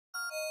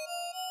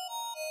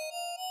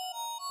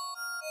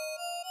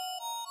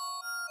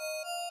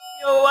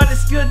Yo, what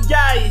is good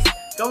guys?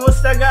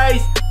 Kamusta guys?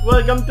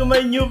 Welcome to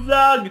my new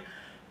vlog.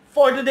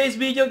 For today's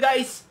video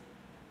guys,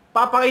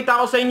 papakita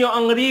ko sa inyo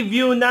ang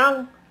review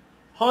ng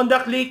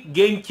Honda Click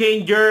Game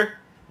Changer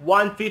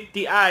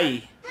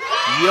 150i.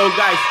 Yo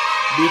guys,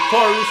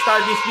 before we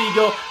start this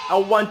video, I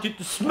want you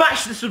to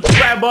smash the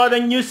subscribe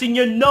button using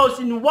your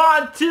nose in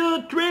 1,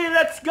 2, 3,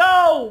 let's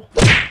go!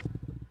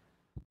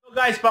 So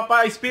guys,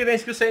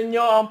 papa-experience ko sa inyo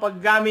ang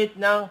paggamit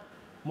ng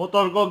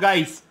motor ko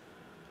guys.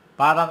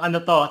 Parang ano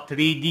to,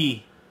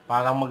 3D.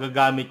 Parang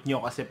magagamit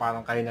nyo kasi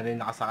parang kayo na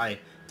rin nakasakay.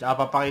 Tsaka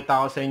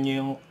papakita ko sa inyo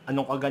yung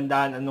anong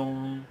kagandahan,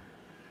 anong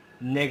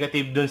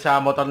negative dun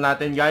sa motor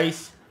natin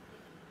guys.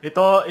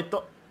 Ito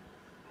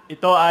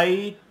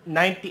ay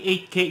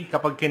 98k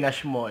kapag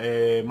kinash mo.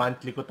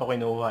 Monthly ko to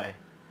kinuha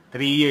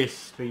 3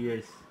 years.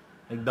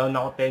 Nag-down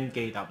ako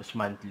 10k tapos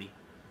monthly.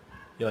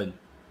 Yun.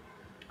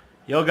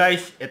 Yo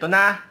guys, ito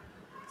na.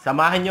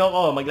 Samahan nyo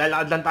ako.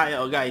 Maglalakad lang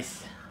tayo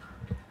guys.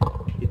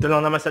 Ito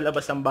lang naman sa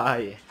labas ng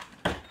bahay.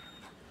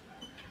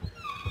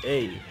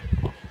 Hey.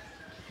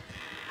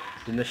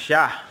 Ito na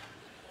siya.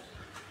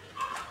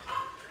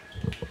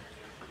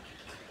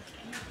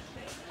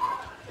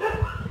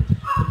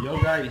 Yo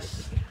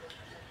guys.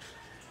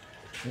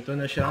 Ito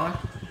na siya.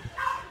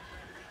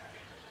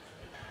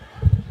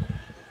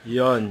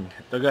 Yon.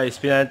 Ito guys,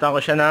 pinalitan ko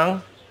siya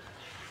ng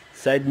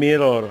side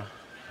mirror.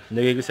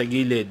 Nilagay ko sa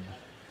gilid.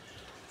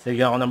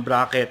 Nilagyan ko ng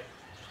bracket.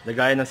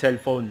 Lagayan ng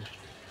cellphone.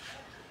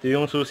 Ito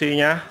yung susi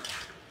niya.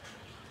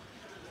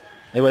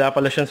 Ay wala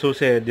pala siyang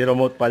susi, di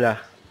remote pala.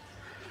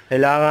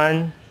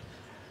 Kailangan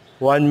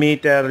 1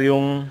 meter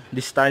yung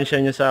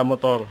distansya niya sa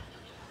motor.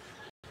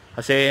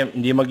 Kasi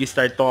hindi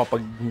mag-start to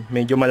kapag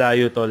medyo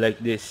malayo to like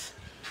this.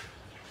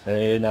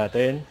 Ayun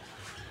natin.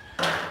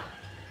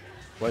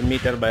 1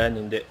 meter ba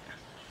yan? Hindi.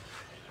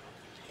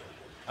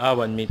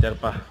 1 meter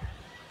pa.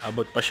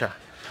 Abot pa siya.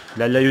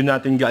 Lalayo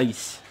natin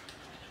guys.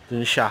 Ito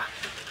na siya.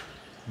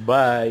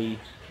 Bye.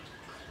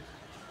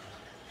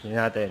 Tingnan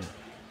natin.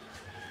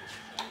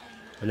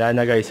 Wala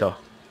na guys oh.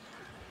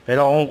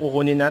 Pero kung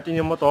kukunin natin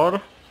yung motor,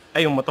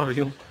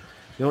 yung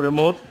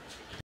remote.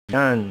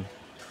 Yan.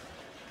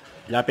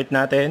 Lapit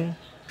natin.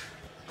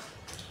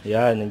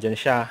 Yan, nandyan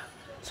siya.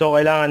 So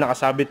kailangan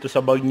nakasabit to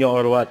sa bag nyo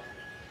or what.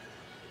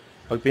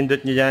 Pag pindot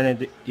nyo dyan,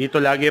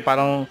 dito lagi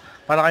parang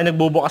kayo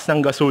nagbubukas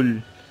ng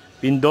gasol.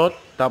 Pindot,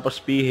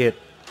 tapos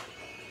pihit.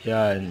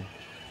 Yan.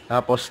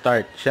 Tapos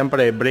start.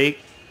 Siyempre,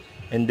 brake.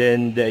 And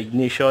then the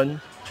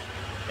ignition.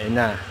 Ayun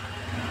na.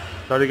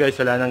 Sorry guys,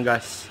 wala nang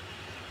gas.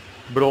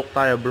 Broke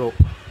tayo.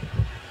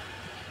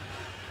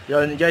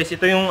 Yan guys,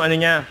 ito yung ano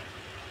niya.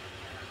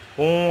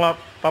 Kung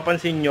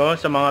papansin nyo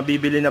sa mga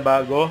bibili na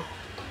bago,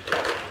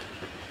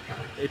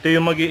 ito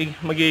yung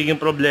magiging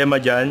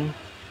problema dyan.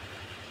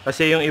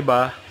 Kasi yung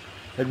iba,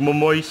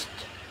 nagmo-moist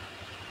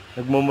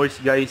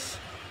guys.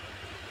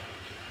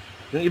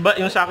 Yung iba,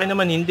 yung sa akin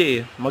naman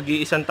hindi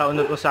Mag-iisang taon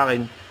na to sa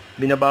akin.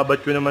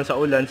 Binababad ko naman sa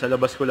ulan, sa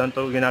labas ko lang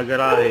to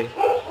ginagarahe.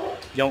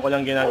 Diyan ko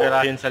lang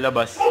ginagarahin sa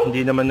labas.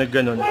 Hindi naman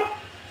nagganon.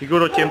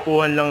 Siguro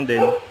tiyempuhan lang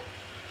din.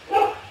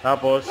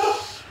 Tapos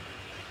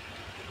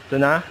ito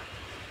na.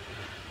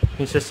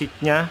 Yung sa seat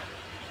nya.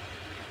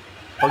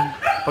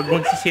 Pag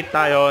magsisit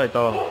tayo,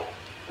 ito.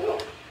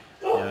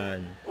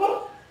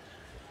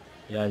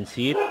 Yan,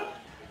 seat.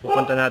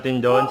 Pupunta natin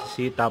doon sa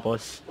seat.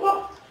 Tapos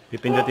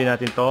pipindutin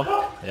natin to.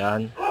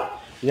 Ayan.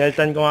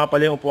 Pinalitan ko nga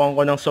pala yung upuan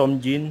ko ng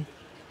Somjin.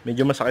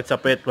 Medyo masakit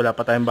sa pet. Wala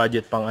pa tayong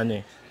budget pang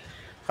ano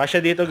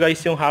Kasya dito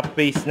guys yung half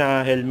face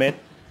na helmet.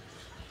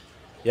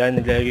 Yan,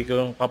 naglalagay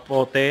ko yung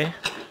kapote.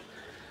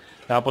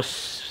 Tapos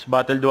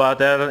bottled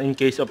water in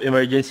case of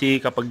emergency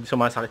kapag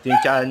sumasakit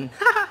yung tiyan.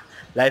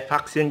 Life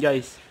hacks yun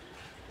guys.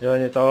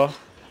 Yun ito.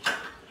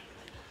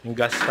 Yung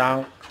gas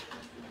tank.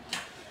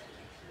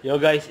 Yo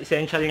guys,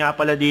 essential nga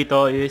pala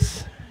dito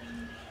is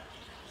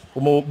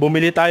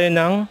bumili tayo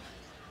ng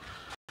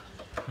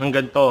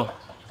ganito.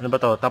 Ano ba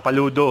to?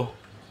 Tapaludo.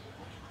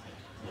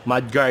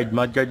 Mudguard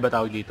ba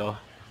tawag dito?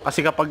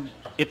 Kasi kapag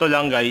ito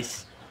lang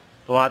guys,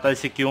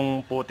 tumatalsik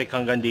yung putik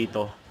hanggang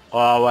dito.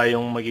 Kawawa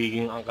yung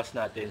magiging angkas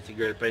natin, si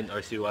girlfriend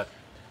or si what.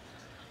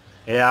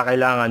 Kaya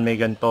kailangan may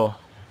ganito.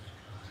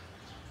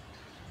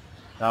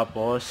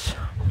 Tapos,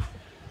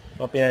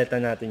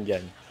 pinalitan natin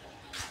dyan.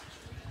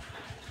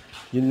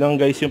 Yun lang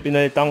guys yung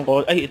pinalitan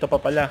ko. Ay, ito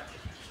pa pala.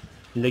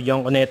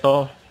 Nilagyan ko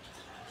nito.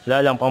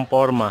 Wala lang, pang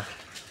forma.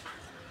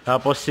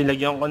 Tapos,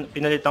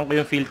 pinalitan ko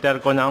yung filter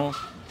ko ng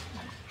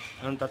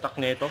anong tatak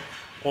nito?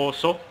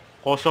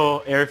 Koso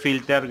air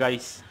filter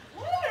guys.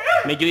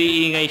 Medyo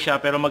iingay siya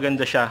pero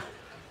maganda siya.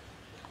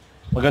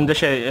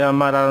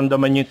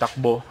 Mararamdaman nyo yung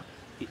takbo.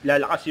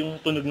 Lalakas yung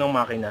tunog ng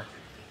makina.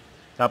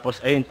 Tapos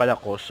ayun pala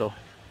Koso.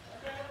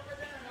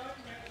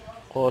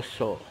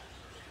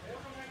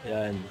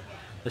 Yan.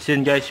 Tapos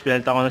yun guys,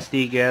 pinalitan ko ng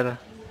sticker.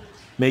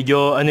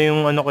 Medyo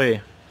yung ko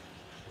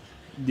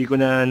hindi ko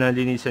na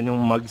nalinisan yung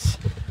mugs.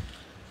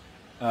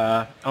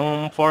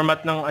 Ang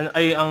format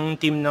ang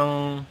team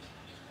ng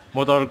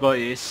motor ko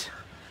is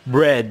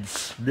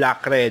breads,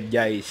 black red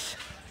guys.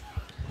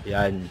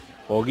 Yan,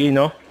 pogi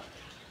no?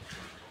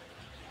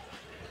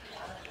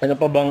 Ano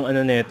pa bang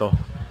ano nito?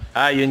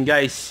 Yun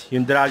guys,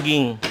 yung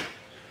dragging.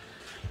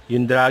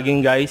 Yung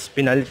dragging guys,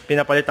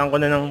 pinapalitan ko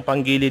na ng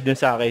panggilid dun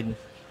sa akin.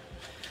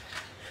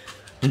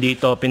 Hindi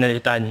ito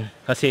pinalitan.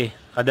 Kasi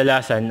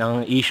kadalasan,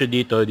 ang issue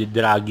dito, di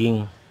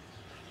dragging.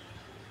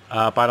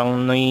 Parang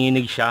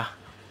nanginginig siya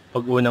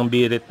pag unang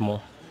birit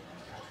mo.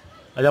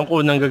 Alam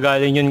ko unang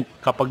gagaling yun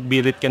kapag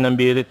birit ka ng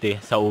birit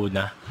sa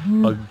una.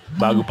 Pag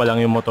bago pa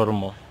lang yung motor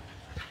mo.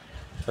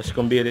 Tapos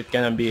kung birit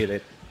ka ng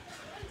birit,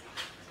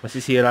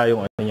 masisira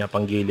yung ano niya,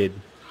 panggilid.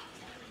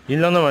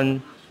 Yun lang naman.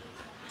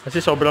 Kasi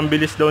sobrang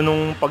bilis daw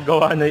nung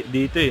paggawa na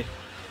dito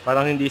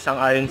Parang hindi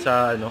sang-ayon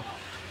sa ano,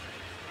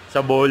 sa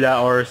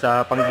bola or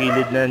sa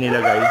panggilid na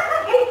nilagay.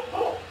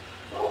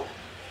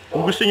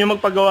 Kung gusto niyo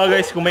magpagawa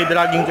guys, kung may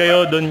dragging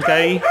kayo doon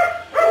kay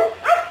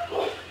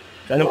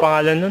anong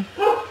pangalan nun?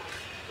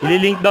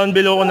 I-link down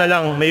below ko na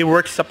lang. May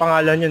works sa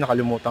pangalan niya,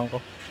 nakalimutan ko.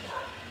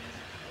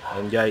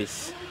 Ayan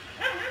guys.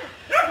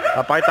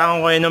 Papakita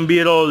ko kayo ng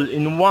B-roll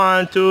in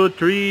 1, 2,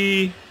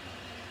 3.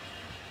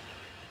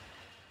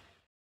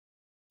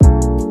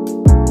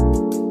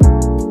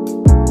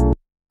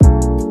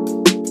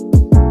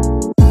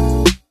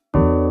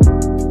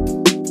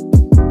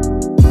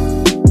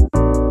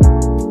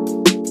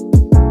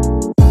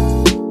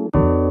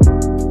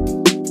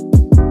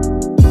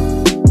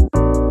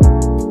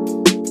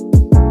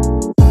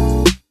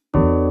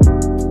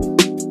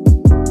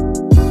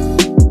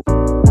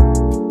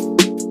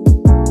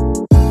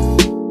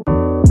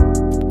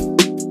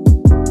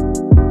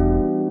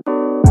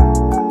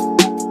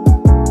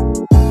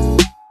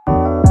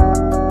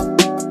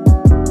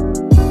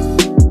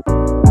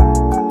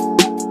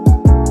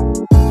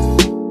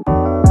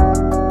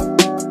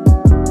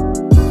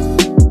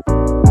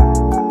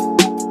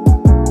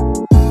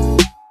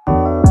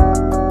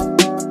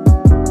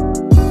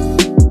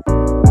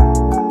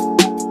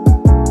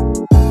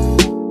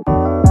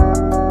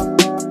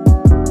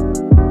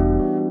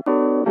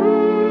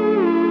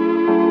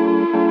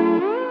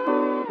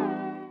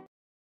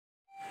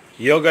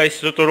 Yo guys,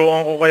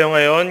 tuturuan ko kayo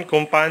ngayon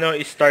kung paano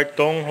i-start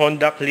tong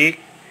Honda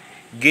Click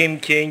Game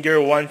Changer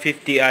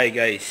 150i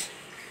guys.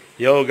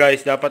 Yo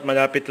guys, dapat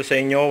malapit to sa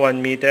inyo,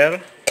 1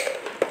 meter.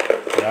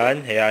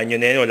 Yan, hayaan nyo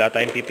na yun. Wala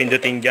tayong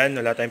pipindutin dyan.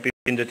 Wala tayong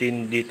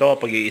pipindutin dito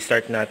pag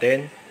i-start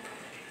natin.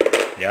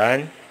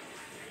 Yan.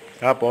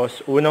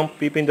 Tapos, unang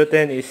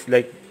pipindutin is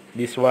like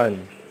this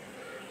one.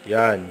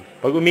 Yan.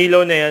 Pag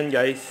umilaw na yan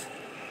guys,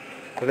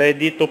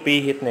 ready to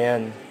pihit na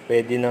yan.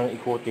 Pwede nang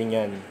ikutin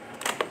yan.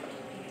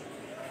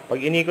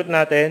 Pag inikot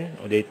natin,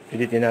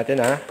 ulitin natin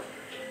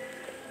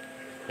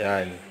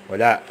Yan,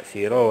 wala,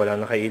 zero,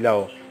 walang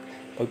nakailaw.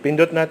 Pag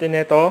pindot natin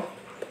ito,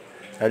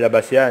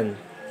 lalabas yan.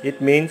 It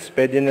means,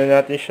 pwede na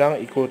natin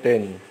siyang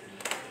ikutin.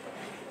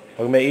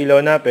 Pag may ilaw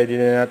na, pwede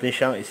na natin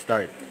siyang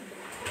i-start.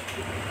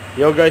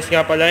 Yo guys,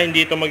 nga pala,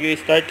 hindi ito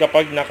mag-i-start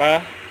kapag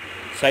naka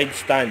side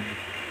stand.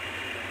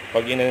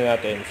 Pag ina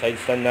natin, side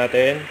stand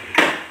natin.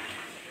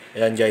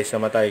 Ayan guys,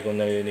 namatay kung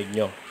narinig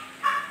nyo.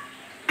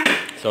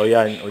 So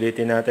yan,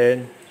 ulitin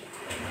natin.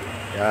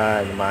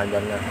 Yan, umaandar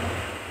na.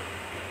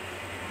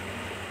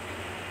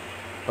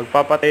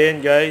 Pagpapatayin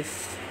guys,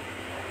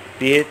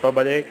 pihit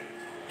pabalik,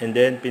 and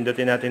then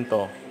pindutin natin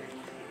to.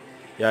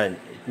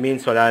 Yan, it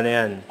means wala na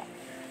yan.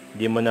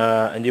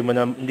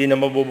 Hindi na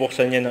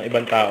mabubuksan yan ng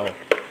ibang tao.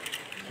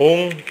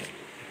 Kung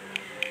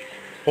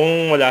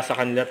wala sa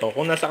kanila to.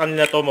 Kung nasa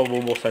kanila to,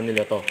 mabubuksan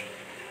nila to.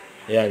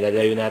 Yan,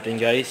 lalayo natin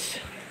guys.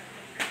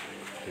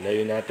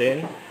 Lalayo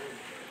natin.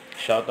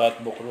 Shoutout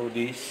Book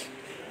Rudies.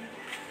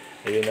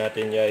 Ayun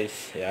natin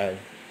guys. Yan.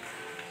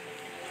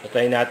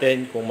 Patayin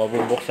natin kung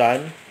mabubuksan.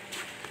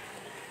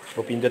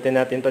 Pupindutin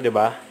natin to, 'di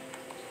ba?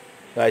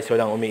 Guys,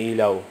 walang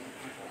umiilaw.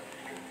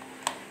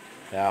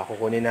 Kaya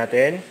kukunin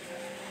natin.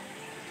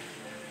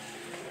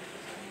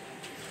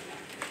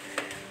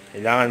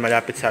 Kailangan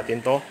malapit sa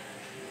atin to.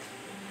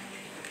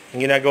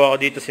 Ang ginagawa ko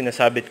dito,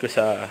 sinasabit ko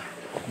sa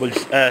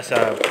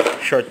sa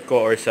short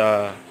ko or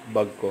sa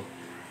bag ko.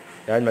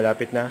 Yan,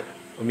 malapit na.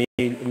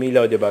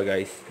 Umilaw, 'di ba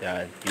guys?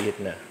 Yan, pihit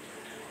na.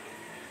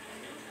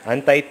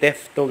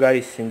 Anti-theft to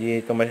guys, hindi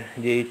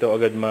ito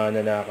agad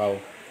mananakaw.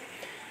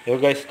 Yo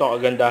guys, to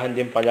kagandahan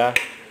din pala.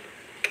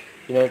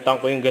 Pinalitan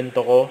ko yung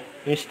ganito ko.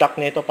 Yung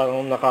stock nito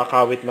parang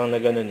nakakawit lang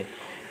na ganun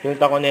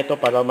Pinalitan ko nito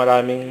para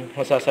maraming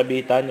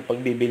masasabitan pag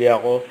bibili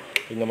ako,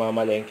 pag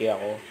namamalengke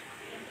ako.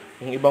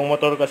 Yung ibang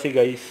motor kasi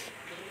guys,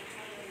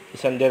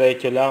 isang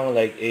diretso lang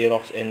like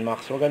Aerox and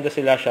Max. Maganda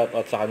sila,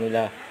 shoutout sa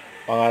kanila.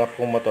 Pangarap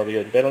kong motor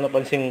yun. Pero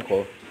napansin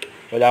ko,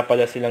 wala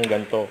pala silang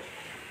ganito.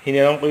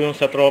 Hiniram ko yung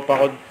sa tropa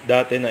ko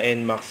dati na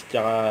NMAX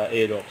tsaka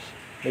Aerox.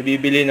 May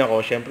bibili na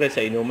ako. Syempre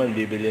sa inuman,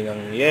 bibili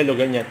ng yellow,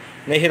 ganyan.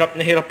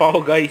 Nahirap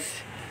ako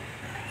guys.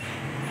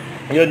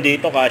 Yun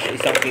dito, kasya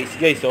isang case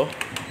guys, oh.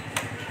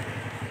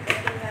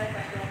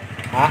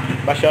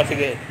 Basyo,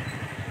 sige.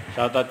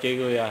 Shoutout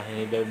kay Kuya.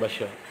 Hindi daw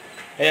basyo.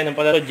 Ayan, ang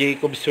pala to,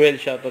 Jacob Swell.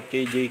 Shoutout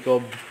kay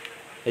Jacob.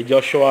 Kay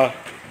Joshua.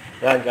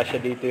 Yan, kasya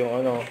dito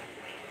yung ano,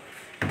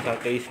 isang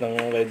case ng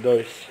Red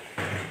Doors.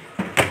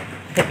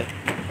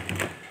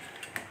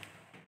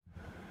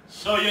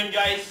 So yun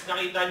guys,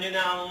 nakita nyo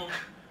na ang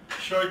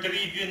short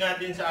review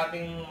natin sa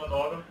ating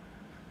motor.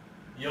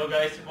 Yo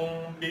guys,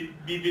 kung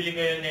bibili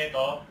kayo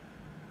nito,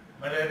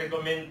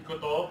 marirecommend ko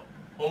to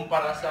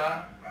kumpara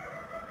sa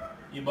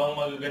ibang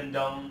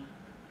magagandang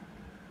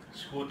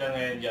scooter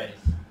ngayon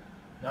guys.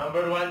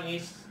 Number 1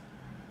 is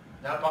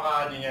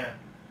napaka niya.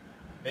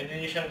 Pwede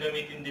nyo siyang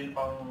gamitin din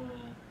pang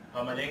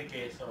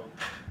pamalengke. So,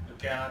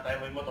 kaya nga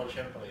tayo may motor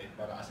syempre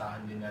para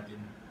asahan din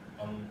natin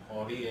pang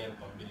courier,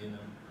 pambili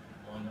ng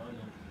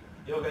ano-ano.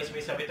 Yo guys,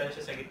 may sabitan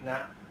siya sa gitna.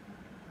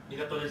 Hindi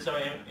katulad sa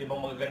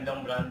ibang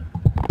magagandang brand.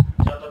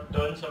 Shoutout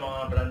doon sa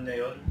mga brand na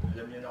yon.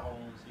 Alam niyo na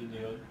kung sino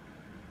yun.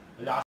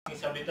 Wala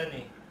kasing sabitan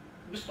eh.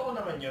 Gusto ko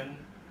naman yun.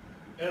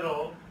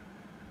 Pero,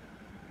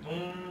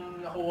 nung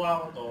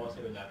nakuha ko to,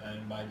 kasi wala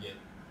tayong budget,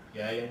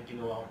 kaya yan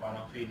kinuha ko,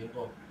 parang feeling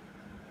ko.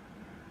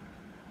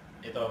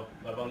 Ito,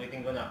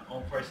 babanggitin ko na,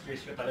 ang first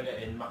choice ko talaga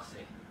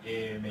NMAX eh.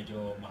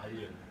 Medyo mahal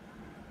yun.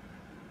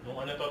 Nung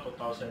ano to,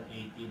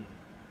 2018.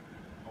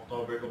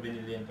 October ko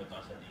binili yan,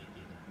 2018.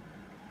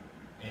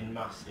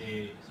 NMAX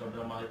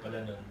sobrang mahal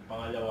pala nun.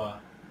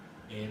 Pangalawa,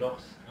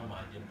 Aerox,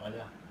 mahal din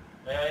pala.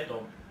 Kaya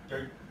ito,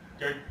 third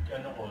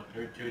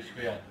choice ko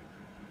yan.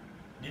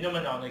 Hindi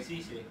naman ako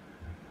nagsisi.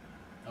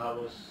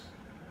 Tapos,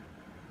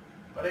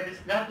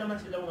 parehas, lahat naman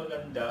sila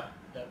maganda,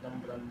 lahat ng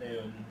brand na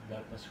yun,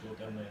 lahat ng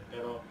scooter na yun.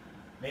 Pero,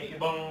 may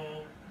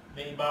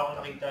iba akong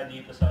nakita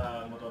dito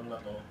sa motor na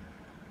to,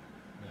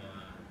 na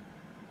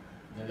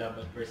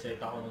nalabat percent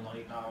ako nung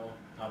nakita ko.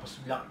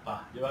 Tapos black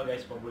pa. Di ba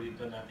guys,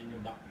 paborito natin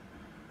yung black.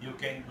 You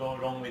can't go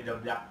wrong with the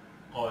black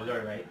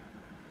color, right?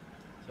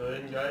 So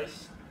yun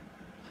guys.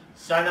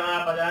 Sana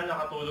nga pala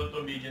nakatulong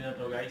tong video na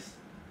to guys.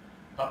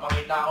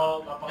 Papakita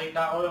ko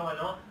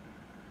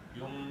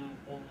yung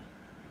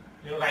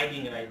yung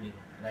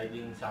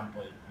riding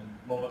sample.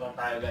 Magmomotor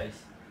tayo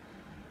guys.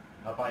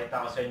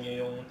 Papakita ko sa inyo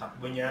yung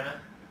takbo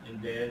niya. And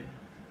then,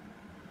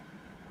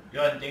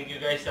 yun, thank you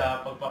guys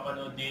sa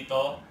pagpapanood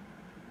dito.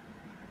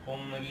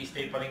 Kung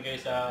nag-i-stay pa rin kayo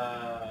sa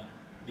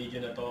video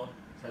na to,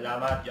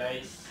 salamat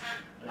guys.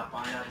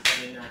 Palakpakan natin sa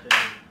rin natin.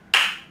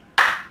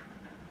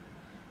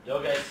 Yo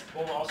guys,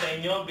 kung ako sa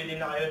inyo, bilhin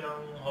na kayo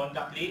ng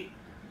Honda Click.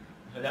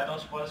 Wala tong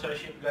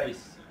sponsorship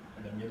guys.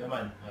 Alam nyo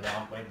naman, wala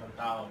kang kwentang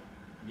tao.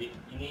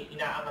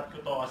 Inaangat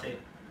ko to kasi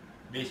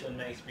based on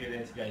my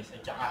experience guys.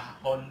 At saka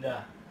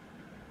Honda.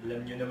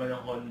 Alam nyo naman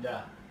ang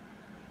Honda.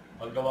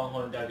 Paggawang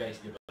Honda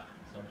guys, di ba?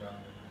 Sobrang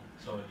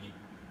solid.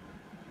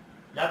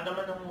 Lahat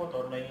naman ng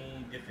motor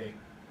may defect.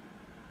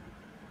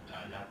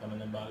 Lahat naman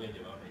ng bagay,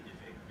 di ba? May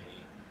defect.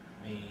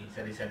 May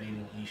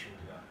sari-sariling issue,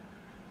 di ba?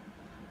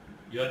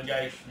 Yun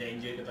guys,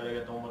 na-enjoy ko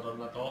talaga itong motor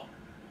na to.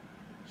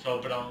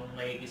 Sobrang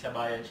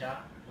nakikisabayan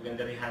siya.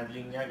 Maganda rin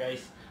handling niya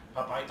guys.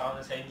 Papakita ko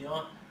na sa inyo.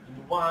 In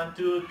 1,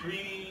 2,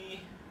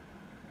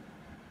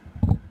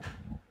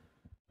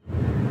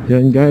 3.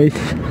 Yan guys,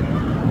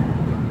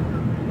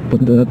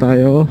 punta na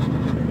tayo.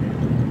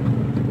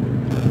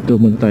 Ito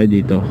muna tayo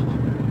dito.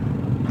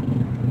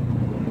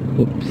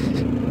 Oops.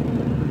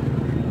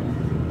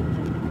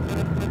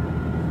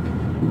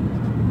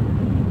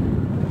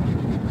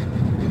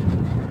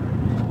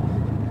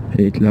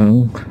 Wait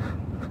lang.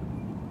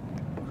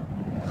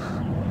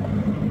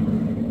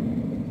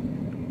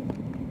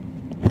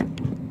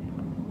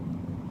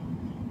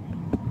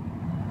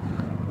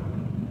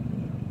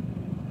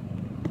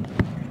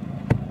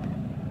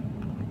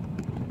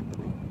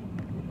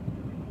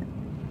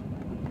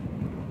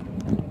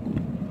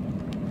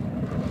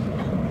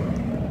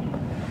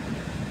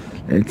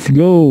 Let's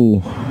go.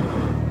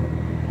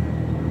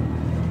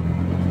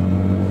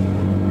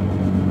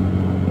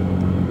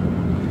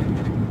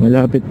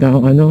 Malapit na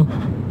ang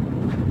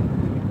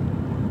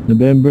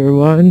November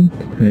 1.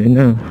 Ayun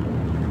na.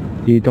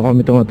 Dito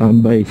kami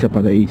tumatambay sa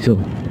Paraiso.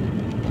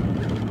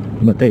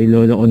 Matay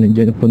lolo ko,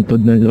 nandiyan ang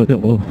puntod ng lolo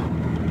ko.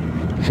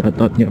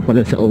 Shoutout nga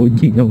pala sa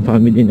OG ng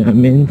family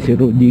namin, si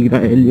Rudy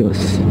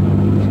Graelios.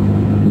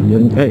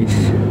 Yun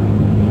guys.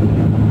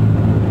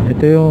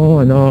 Ito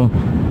yung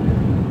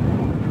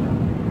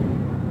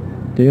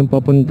ito yung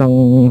papuntang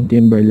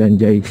Timberland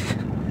guys.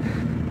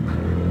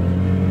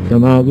 Sa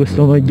mga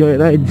gusto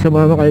mag-joyride,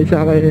 sumama kayo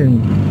sa akin.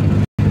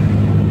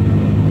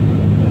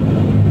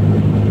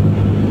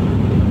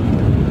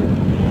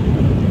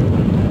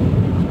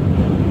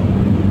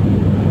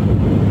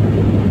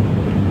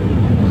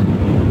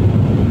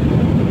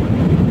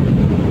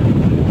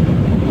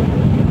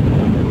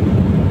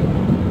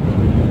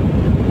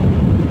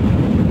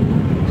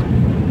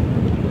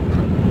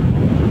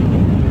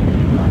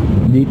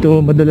 Dito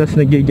madalas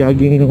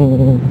nagja-jogging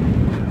yung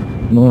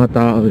mga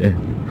tao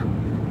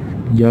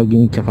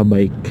jogging tsaka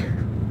bike.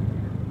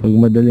 Pag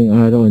madaling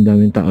araw, ang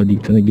daming tao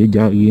dito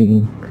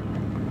nagja-jogging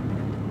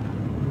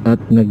at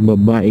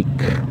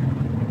nagbabike.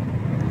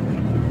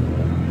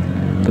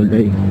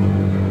 Tuloy.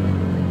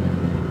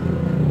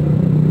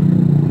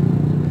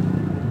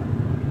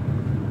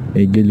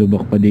 Medyo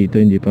lubak pa dito,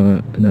 hindi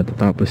pa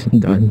natatapos yung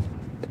daan.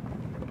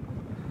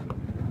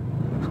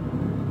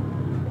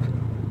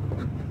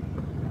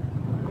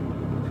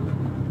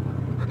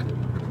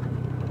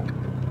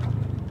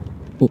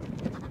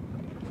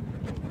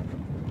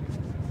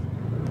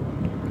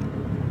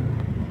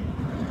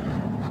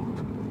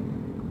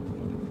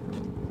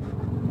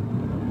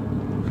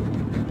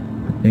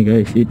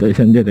 Hey guys, dito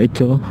isang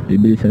diretso.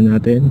 Bibilisan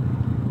natin.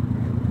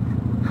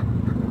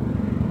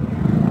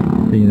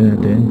 Tingnan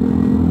natin.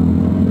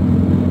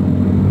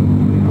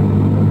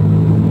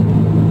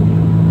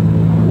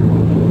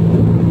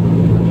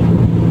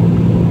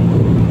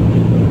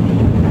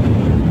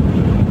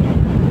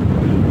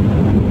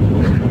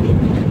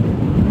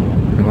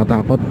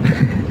 Nakatakot.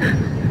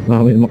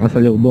 Baka may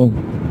makasalubong.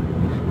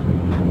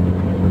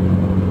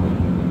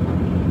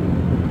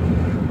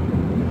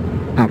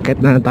 Akit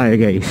na tayo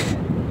guys.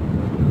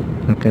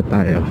 Akit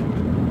tayo.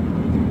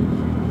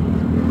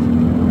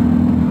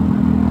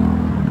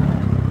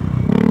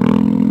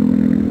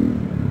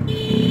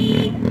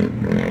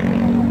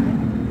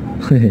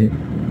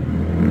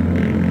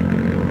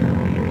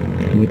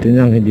 Buti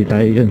lang hindi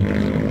tayo yun.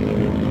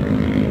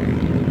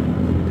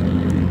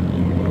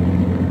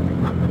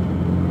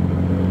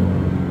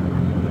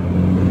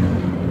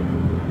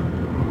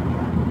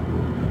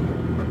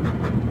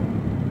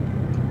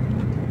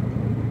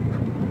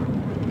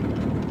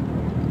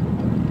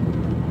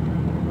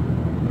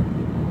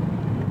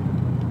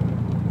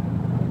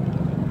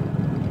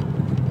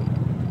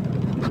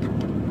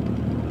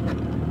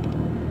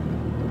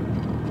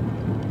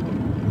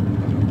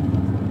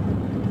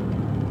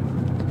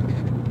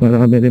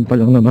 Marami rin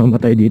palang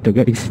namamatay dito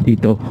guys,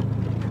 dito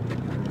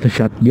sa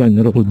Shotgun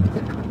Road.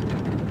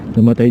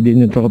 Namatay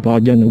din yung tropa ko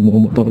dyan,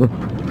 nagmumotor.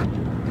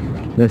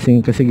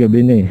 Lasing kasi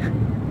gabi na eh,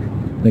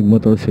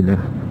 nagmotor sila,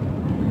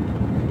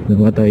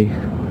 namatay.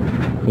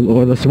 Pag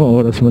oras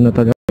mo na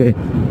talaga eh.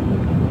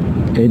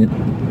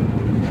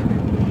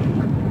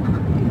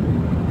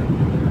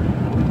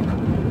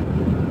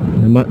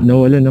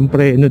 Nawalan ng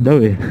preno daw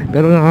eh,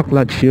 pero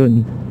naka-clutch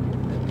yun,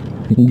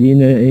 hindi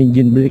na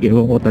engine brake.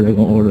 Ewan ko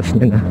talagang oras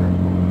niya na.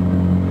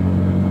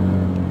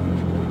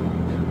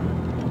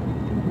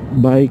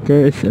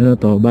 Bikers, ano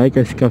to,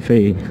 Bikers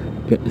Cafe.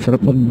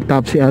 Sarap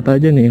mag-taxi ata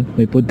dyan eh,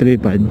 may food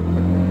tripad.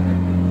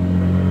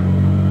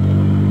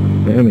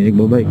 Kaya may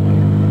nagbabike.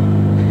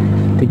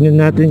 Tignan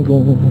natin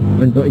kung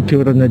ano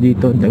itsura na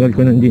dito. Tagal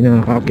ko na hindi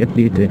nakakakit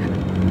dito eh.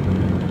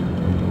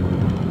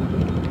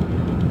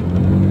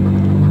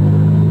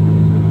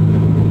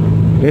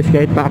 Guys,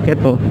 kahit paakit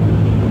to,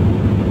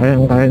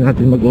 kaya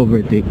natin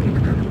mag-overtake.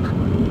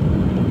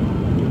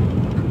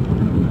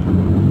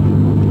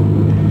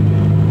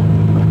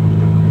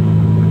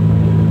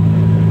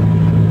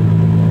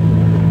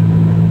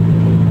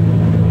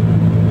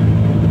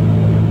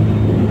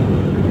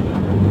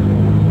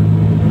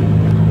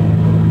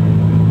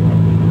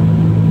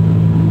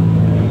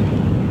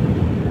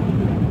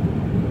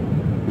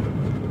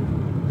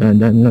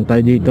 Dahan lang tayo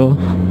dito.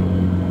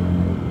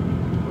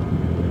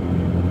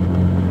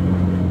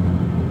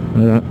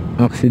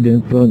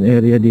 Accident prone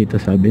area dito,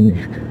 sabi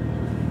niya.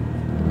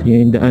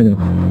 Tingnan yung daan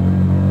oh,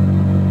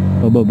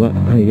 pababa,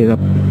 ang hirap.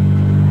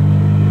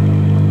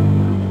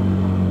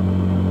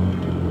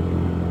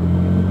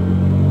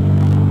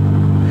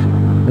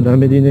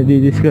 Madami din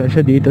nadidisgrasya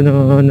dito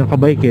na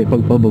nakabike eh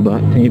pag pababa.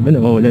 Yung iba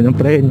nakawala ng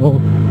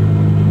preno.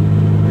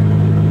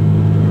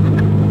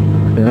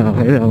 Kaya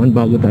kailangan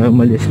bago tayo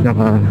malis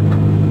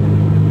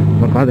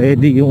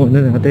maka-ready yung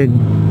ano natin,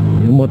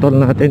 yung motor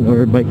natin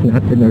or bike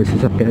natin or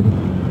sasakyan,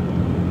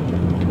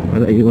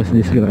 para iwas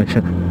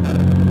disgrasya.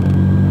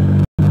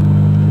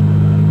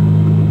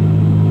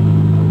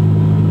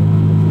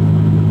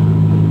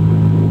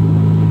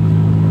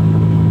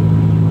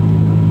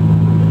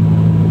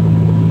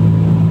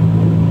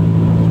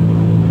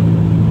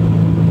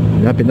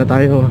 Lapit na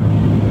tayo.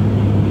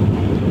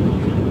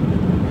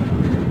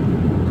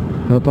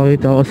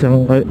 Papakita ko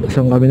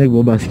saan kami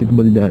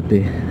nagbo-basketball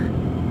dati.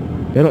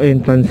 Pero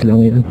entrance lang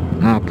yan.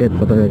 Akit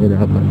pa talaga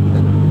dapat.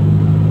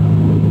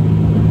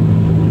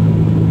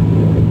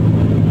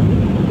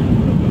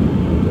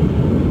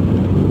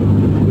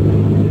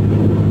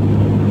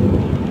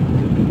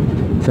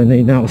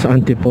 Sanay na ako sa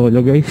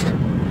antipolo guys.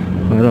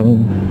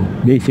 Parang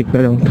basic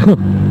na lang to.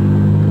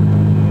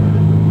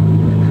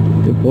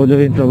 Antipolo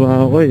yung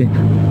trabaho ko eh.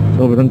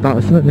 Sobrang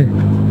taas nun eh.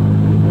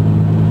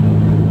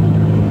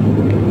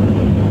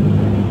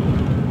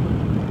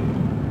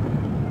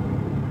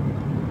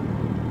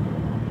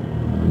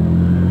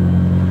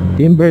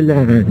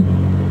 Timberland.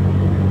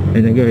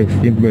 Ayan na guys,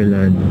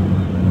 Timberland.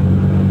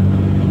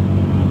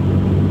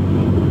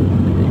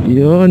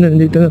 Yun,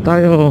 nandito na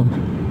tayo.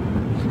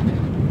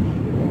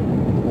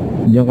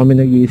 Diyan kami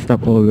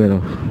nag-i-stop over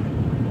oh.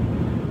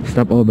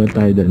 Stop over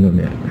tayo doon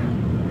mamaya.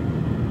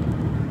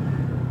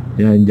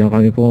 Yan, diyan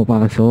kami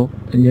pumapasok.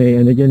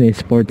 Yan, ano dyan eh,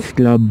 sports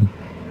club.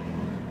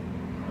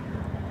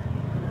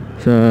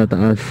 Sa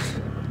taas,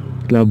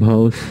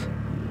 clubhouse.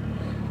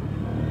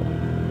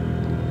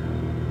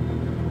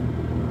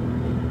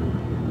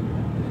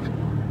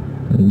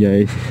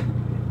 Guys,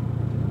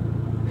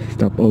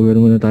 stop over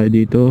muna tayo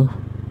dito.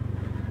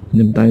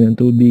 Inom tayo ng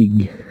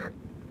tubig.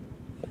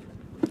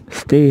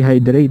 Stay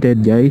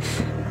hydrated guys.